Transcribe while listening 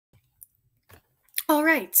All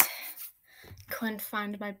right, couldn't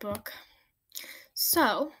find my book.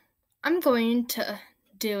 So, I'm going to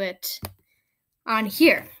do it on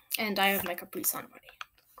here. And I have my caprisuns ready.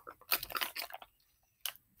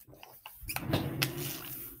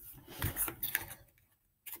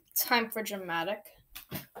 Time for dramatic.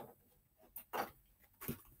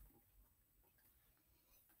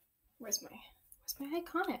 Where's my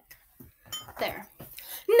iconic? There.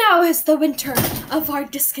 Now is the winter of our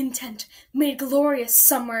discontent made glorious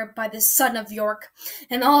summer by the sun of York,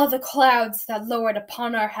 and all the clouds that lowered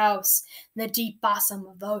upon our house in the deep bosom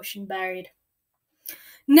of the ocean buried.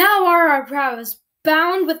 Now are our brows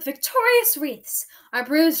bound with victorious wreaths, our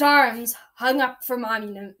bruised arms hung up for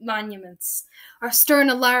monuments, our stern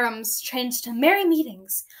alarums changed to merry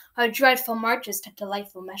meetings, our dreadful marches to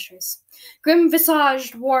delightful measures.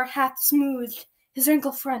 Grim-visaged war hath smoothed his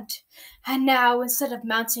wrinkled front, and now, instead of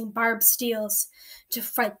mounting barbed steels to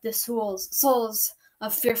fright the souls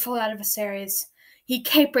of fearful adversaries, he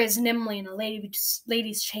capers nimbly in a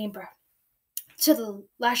lady's chamber, to the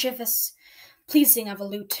lascivious pleasing of a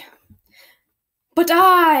lute. But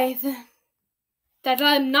I, that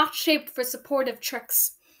I am not shaped for sportive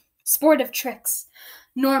tricks,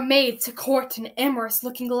 nor made to court an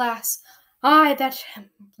amorous-looking glass, I that am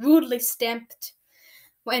rudely stamped,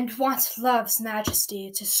 and want love's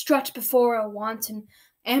majesty, to strut before a wanton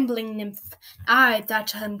ambling nymph, I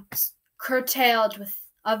that am curtailed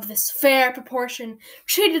of this fair proportion,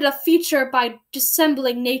 treated a feature by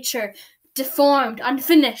dissembling nature, deformed,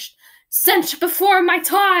 unfinished, sent before my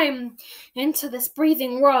time into this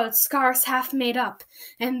breathing world scarce half made up,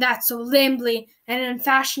 and that so lamely and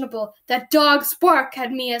unfashionable that dogs bark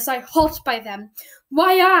at me as I halt by them.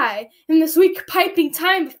 Why I, in this weak piping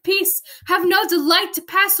time of peace, have no delight to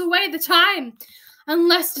pass away the time,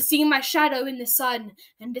 unless to see my shadow in the sun,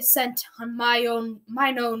 and descent on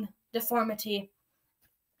mine own deformity.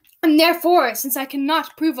 And therefore, since I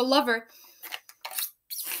cannot prove a lover,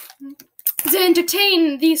 to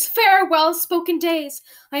entertain these fair, well-spoken days,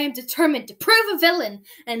 I am determined to prove a villain,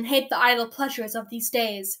 and hate the idle pleasures of these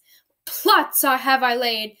days. Plots have I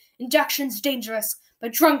laid, inductions dangerous,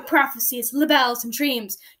 but drunk prophecies, libels, and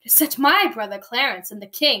dreams, to set my brother Clarence and the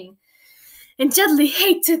king in deadly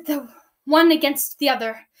hate the one against the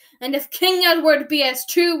other. And if King Edward be as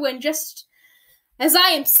true and just as I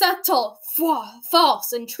am subtle,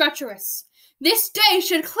 false, and treacherous, this day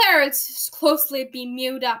should Clarence closely be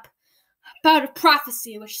mewed up about a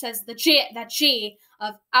prophecy which says that she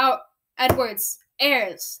of our Edward's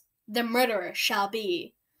heirs the murderer shall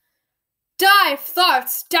be. Dive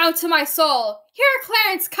thoughts down to my soul. Here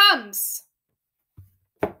Clarence comes.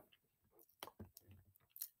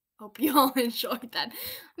 Hope you all enjoyed that.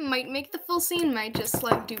 Might make the full scene, might just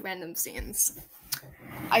do random scenes.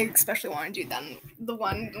 I especially want to do the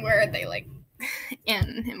one where they Anne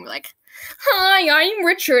and him were like, "Hi, I'm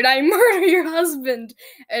Richard. I murder your husband,"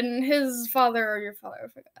 and his father or your father, I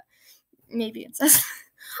forgot. Maybe it says,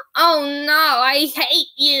 "Oh no, I hate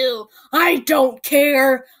you. I don't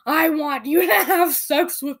care. I want you to have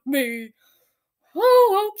sex with me."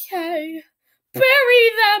 "Oh, okay.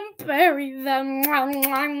 Bury them.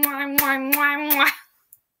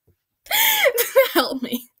 Help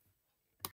me.